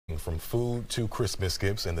from food to Christmas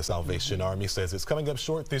gifts, and the Salvation Army says it's coming up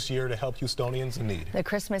short this year to help Houstonians in need. The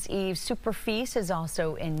Christmas Eve Super Feast is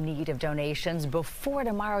also in need of donations before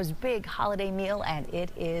tomorrow's big holiday meal, and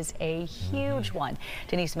it is a huge one.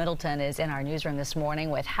 Denise Middleton is in our newsroom this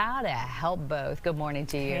morning with how to help both. Good morning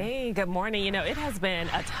to you. Hey, good morning. You know, it has been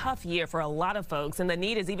a tough year for a lot of folks, and the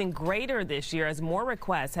need is even greater this year as more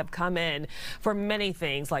requests have come in for many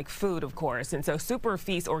things like food, of course. And so Super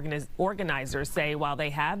Feast organizers say while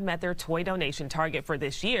they have met their toy donation target for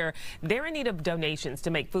this year, they're in need of donations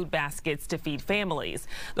to make food baskets to feed families.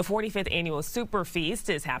 The 45th annual Super Feast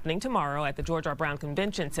is happening tomorrow at the George R. Brown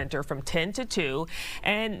Convention Center from 10 to 2,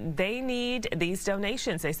 and they need these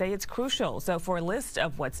donations. They say it's crucial. So for a list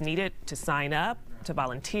of what's needed to sign up, to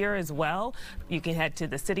volunteer as well, you can head to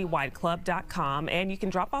thecitywideclub.com, and you can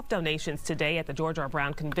drop off donations today at the George R.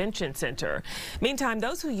 Brown Convention Center. Meantime,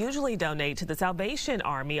 those who usually donate to the Salvation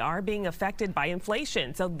Army are being affected by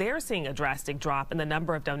inflation, so they're seeing a drastic drop in the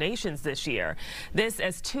number of donations this year. This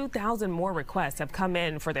as 2,000 more requests have come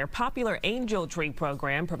in for their popular Angel Tree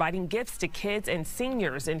program, providing gifts to kids and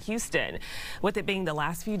seniors in Houston. With it being the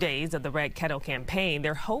last few days of the Red Kettle campaign,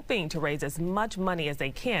 they're hoping to raise as much money as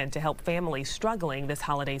they can to help families struggling this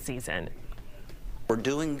holiday season. We're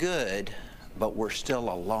doing good, but we're still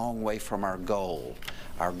a long way from our goal.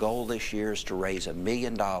 Our goal this year is to raise $1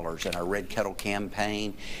 million in our Red Kettle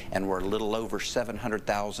campaign, and we're a little over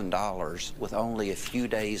 $700,000 with only a few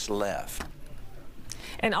days left.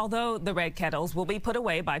 And although the Red Kettles will be put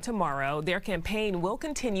away by tomorrow, their campaign will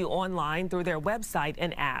continue online through their website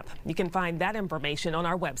and app. You can find that information on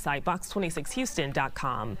our website,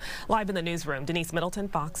 fox26houston.com. Live in the newsroom, Denise Middleton,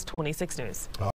 Fox 26 News.